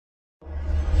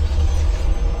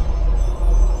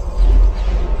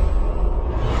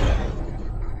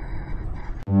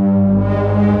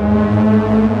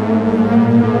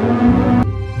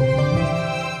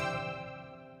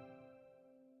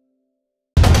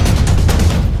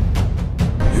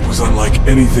unlike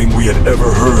anything we had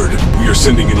ever heard. We are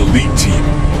sending an elite team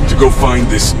to go find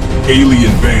this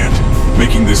alien band,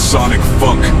 making this sonic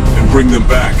funk, and bring them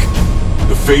back.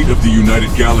 The fate of the United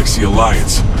Galaxy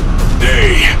Alliance.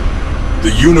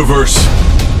 The universe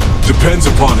depends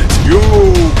upon it. You,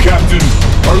 Captain,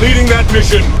 are leading that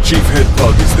mission. Chief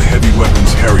Headbug is the heavy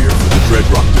weapons harrier for the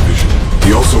Dreadrock Division.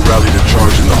 He also rallied a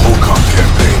charge in the Holcomb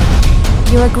campaign.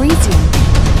 You're a Greasian.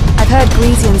 I've heard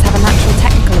Greasians have a natural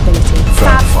technical ability.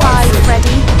 Fab Five,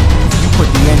 Freddy. You put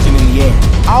the engine in the air.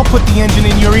 I'll put the engine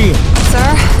in your ear. Sir?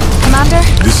 Commander?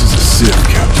 This is a Civ,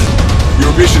 Captain. Your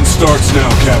mission starts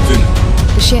now, Captain.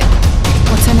 The ship.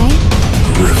 What's her name?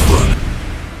 Riveted.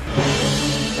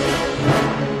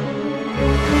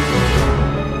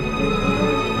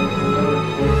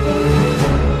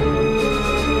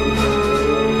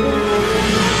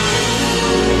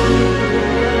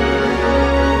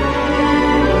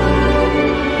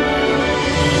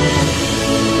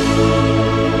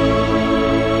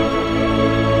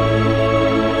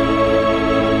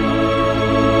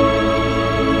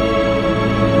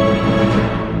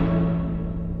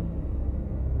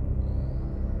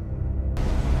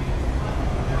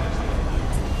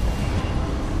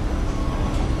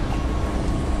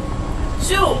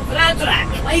 So,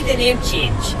 Bradrak, why the name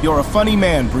change? You're a funny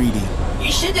man, Breedy.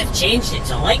 You should have changed it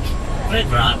to like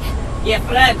Bradrock. Yeah,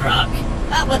 Bradrock.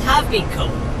 That would have been cool.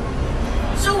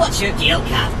 So what's your deal,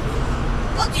 Cap?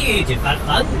 What do you do for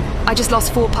fun? I just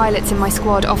lost 4 pilots in my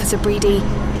squad, Officer Breedy.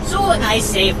 So when I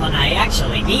say what I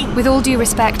actually mean. With all due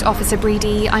respect, Officer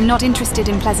Breedy, I'm not interested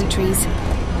in pleasantries.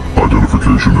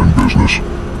 Identification and business.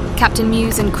 Captain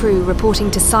Muse and crew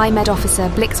reporting to Sci-Med Officer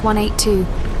Blyx 182.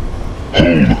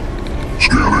 Hold.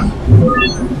 Scanning.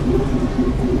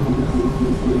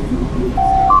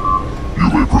 You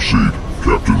may proceed,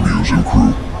 Captain Muse and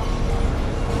crew.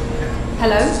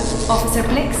 Hello, Officer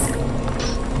Blyx.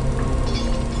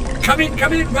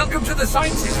 Come in, welcome to the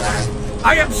Sciences Lab.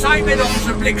 I am Sci-Med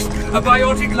Officer Blyx, a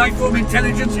biotic lifeform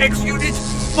intelligence X-Unit,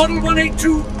 Model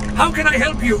 182. How can I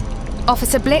help you?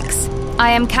 Officer Blyx,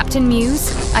 I am Captain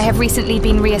Muse. I have recently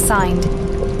been reassigned.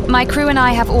 My crew and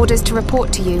I have orders to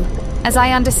report to you. As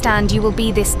I understand, you will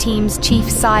be this team's Chief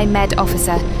Sci-Med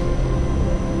Officer.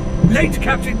 Late,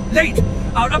 Captain, late!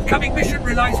 Our upcoming mission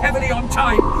relies heavily on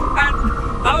time, and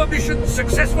our mission's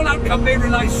successful outcome may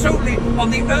rely solely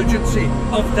on the urgency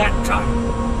of that time.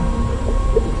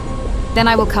 Then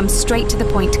I will come straight to the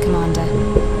point, Commander.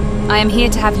 I am here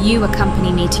to have you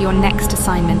accompany me to your next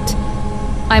assignment.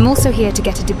 I am also here to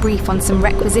get a debrief on some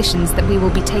requisitions that we will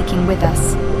be taking with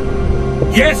us.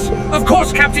 Yes, of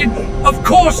course, Captain, of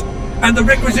course! And the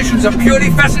requisitions are purely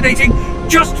fascinating,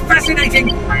 just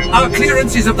fascinating. Our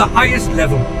clearance is of the highest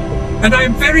level, and I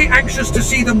am very anxious to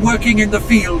see them working in the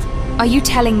field. Are you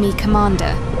telling me,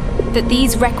 Commander, that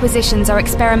these requisitions are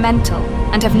experimental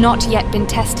and have not yet been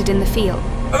tested in the field?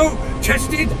 Oh,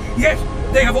 tested? Yes,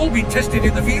 they have all been tested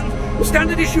in the field.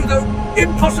 Standard issue, though,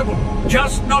 impossible.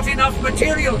 Just not enough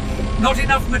material. Not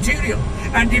enough material.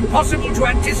 And impossible to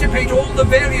anticipate all the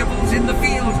variables in the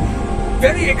field.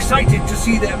 Very excited to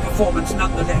see their performance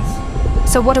nonetheless.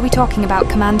 So what are we talking about,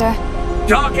 Commander?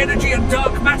 Dark energy and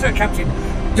dark matter, Captain.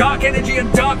 Dark energy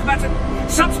and dark matter.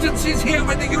 Substances here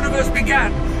when the universe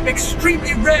began.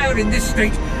 Extremely rare in this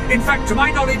state. In fact, to my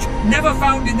knowledge, never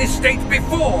found in this state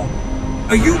before.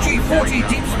 A UG-40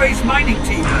 deep space mining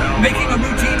team making a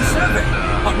routine survey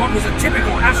on what was a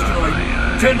typical asteroid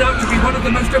turned out to be one of the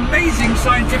most amazing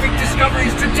scientific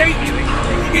discoveries to date.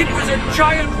 It was a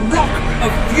giant rock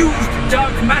of fused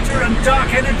dark matter and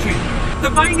dark energy. The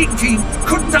mining team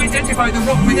couldn't identify the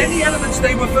rock with any elements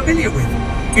they were familiar with.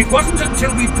 It wasn't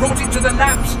until we brought it to the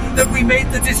labs that we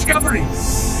made the discovery.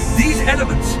 These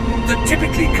elements, that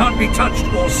typically can't be touched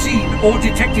or seen or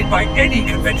detected by any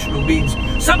conventional means,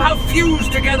 somehow fuse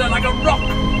together like a rock.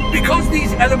 Because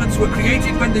these elements were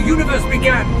created when the universe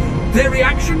began, their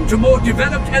reaction to more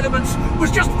developed elements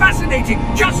was just fascinating,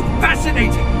 just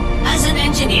fascinating. As an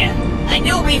engineer, I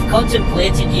know we've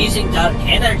contemplated using dark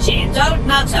energy and dark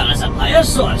matter as a power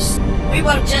source. We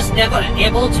were just never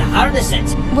able to harness it.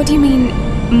 What do you mean,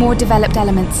 more developed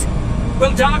elements?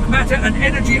 Well, dark matter and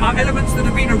energy are elements that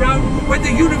have been around when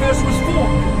the universe was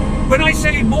formed. When I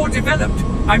say more developed,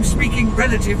 I'm speaking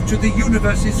relative to the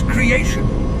universe's creation.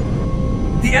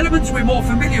 The elements we're more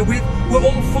familiar with were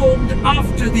all formed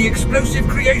after the explosive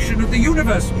creation of the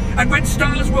universe, and when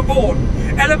stars were born,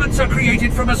 elements are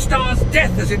created from a star's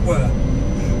death, as it were.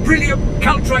 Beryllium,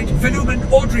 caltrite, velumen,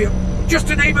 ordrium, just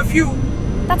to name a few.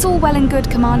 That's all well and good,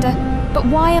 Commander, but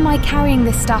why am I carrying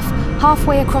this stuff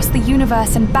halfway across the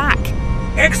universe and back?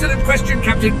 Excellent question,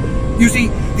 Captain. You see,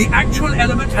 the actual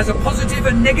element has a positive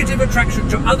and negative attraction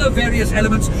to other various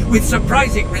elements with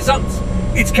surprising results.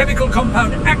 Its chemical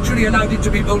compound actually allowed it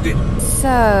to be molded.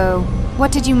 So,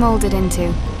 what did you mold it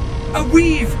into? A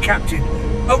weave, Captain.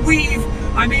 A weave.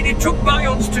 I mean, it took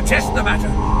bions to test the matter,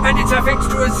 and its effects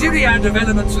to a zillion of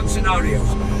elements and scenarios.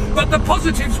 But the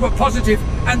positives were positive,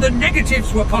 and the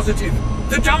negatives were positive.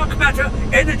 The dark matter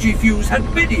energy fuse had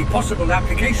many possible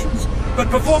applications, but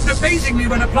performed amazingly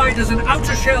when applied as an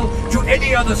outer shell to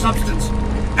any other substance,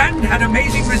 and had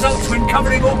amazing results when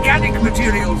covering organic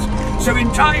materials. So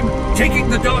in time, taking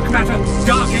the dark matter,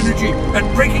 dark energy,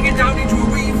 and breaking it down into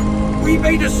a weave, we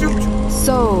made a suit.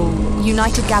 So,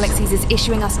 United Galaxies is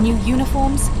issuing us new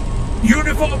uniforms?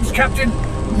 Uniforms, Captain.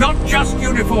 Not just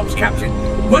uniforms, Captain.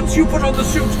 Once you put on the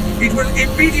suit, it will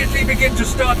immediately begin to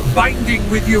start binding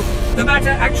with you. The matter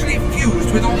actually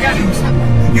fused with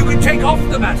organics. You can take off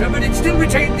the matter, but it still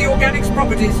retained the organics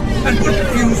properties and wouldn't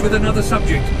fuse with another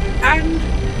subject. And,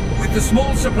 with the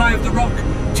small supply of the rock,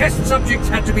 test subjects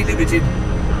had to be limited.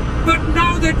 But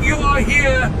now that you are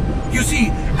here, you see,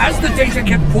 as the data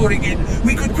kept pouring in,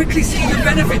 we could quickly see the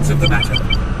benefits of the matter.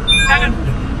 And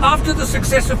after the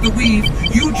success of the weave,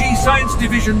 UG Science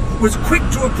Division was quick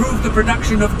to approve the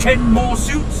production of 10 more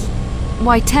suits.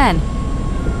 Why 10?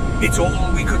 It's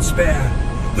all we could spare.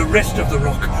 The rest of the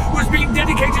rock was being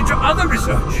dedicated to other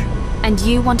research. And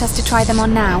you want us to try them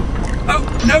on now?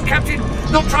 Oh, no, Captain.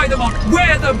 Not try them on.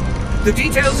 Wear them! The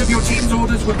details of your team's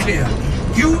orders were clear.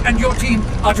 You and your team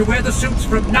are to wear the suits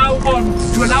from now on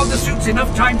to allow the suits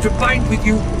enough time to bind with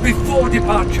you before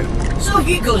departure. So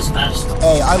who goes first?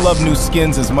 Hey, I love new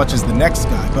skins as much as the next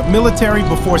guy, but military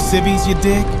before civvies, you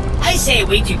dig? I say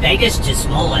we do biggest to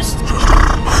smallest.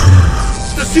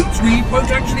 The suits weave won't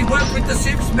actually work with the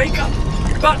civ's makeup.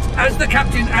 But as the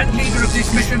captain and leader of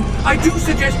this mission, I do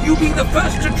suggest you be the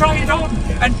first to try it on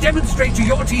and demonstrate to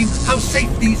your team how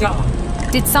safe these are.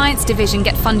 Did Science Division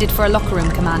get funded for a locker room,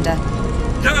 Commander?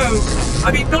 No,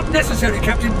 I mean not necessary,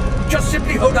 Captain. Just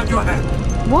simply hold out your hand.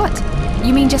 What?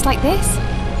 You mean just like this?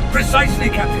 Precisely,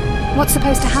 Captain. What's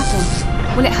supposed to happen?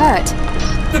 Will it hurt?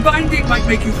 The binding might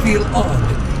make you feel odd,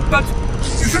 but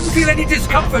you shouldn't feel any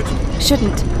discomfort.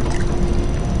 Shouldn't.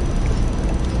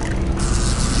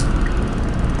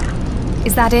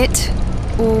 Is that it?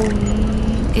 Or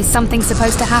is something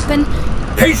supposed to happen?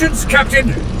 Patience,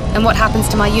 Captain! And what happens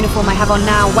to my uniform I have on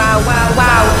now? Wow, wow,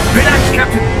 wow! Relax,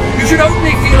 Captain. You should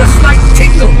only feel a slight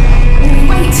tingle.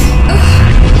 Wait!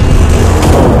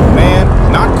 Man,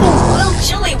 not cool. Well,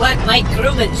 chilly work my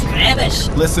crewman's crevice.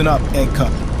 Listen up, Egg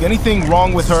Cup. Anything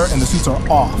wrong with her and the suits are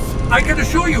off. I can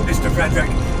assure you, Mr.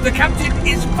 Frederick, the captain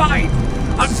is fine.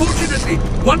 Unfortunately,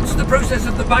 once the process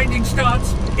of the binding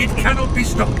starts, it cannot be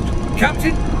stopped.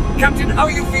 Captain? Captain, how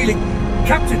are you feeling?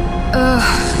 Captain?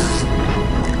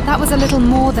 That was a little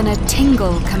more than a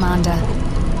tingle, Commander.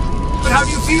 But how do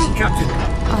you feel, Captain?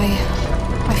 I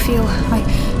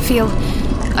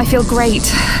feel great.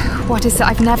 What is it?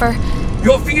 I've never...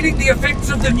 You're feeling the effects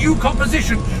of the new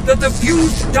composition that the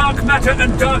fused dark matter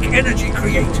and dark energy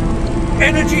create.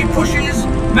 Energy pushes,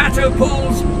 matter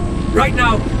pulls. Right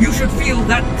now, you should feel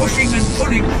that pushing and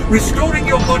pulling, restoring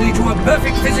your body to a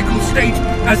perfect physical state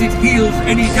as it heals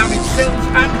any damaged cells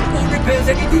and or repairs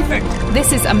any defect.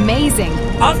 This is amazing.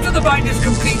 After the bind is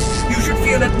complete, you should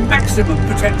feel at maximum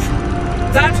potential.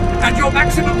 That and your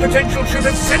maximum potential should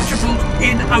have centrifugaled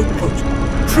in output.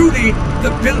 Truly,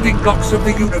 the building blocks of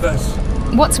the universe.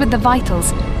 What's with the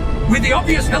vitals? With the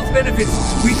obvious health benefits,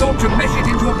 we thought to mesh it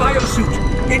into a biosuit.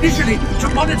 Initially, to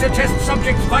monitor test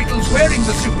subjects' vitals wearing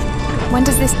the suit. When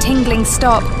does this tingling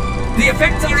stop? The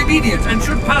effects are immediate and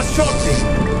should pass shortly.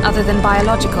 Other than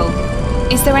biological.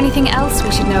 Is there anything else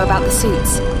we should know about the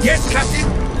suits? Yes, Captain.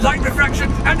 Light refraction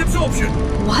and absorption.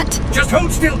 What? Just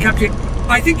hold still, Captain.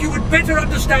 I think you would better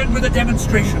understand with a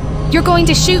demonstration. You're going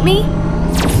to shoot me?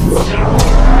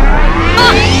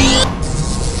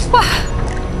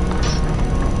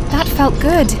 That felt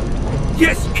good.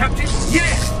 Yes, Captain,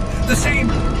 yes! The same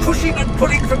pushing and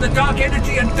pulling from the dark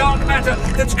energy and dark matter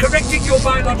that's correcting your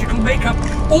biological makeup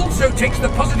also takes the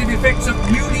positive effects of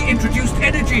newly introduced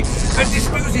energy and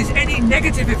disposes any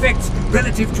negative effects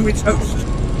relative to its host.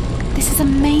 This is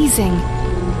amazing.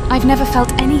 I've never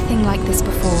felt anything like this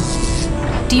before.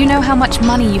 Do you know how much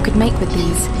money you could make with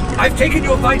these? I've taken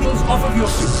your vitals off of your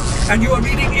suit, and you are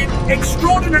reading in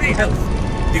extraordinary health.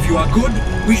 If you are good,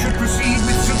 we should proceed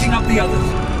with suiting up the others.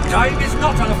 Time is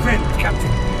not our friend,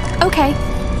 Captain. Okay.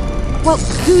 Well,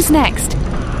 who's next?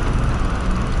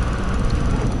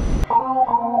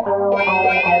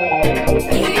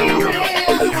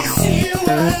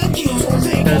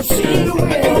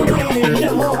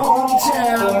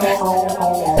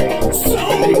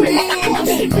 So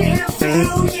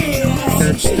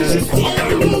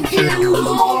I will kill you,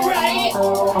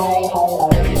 alright?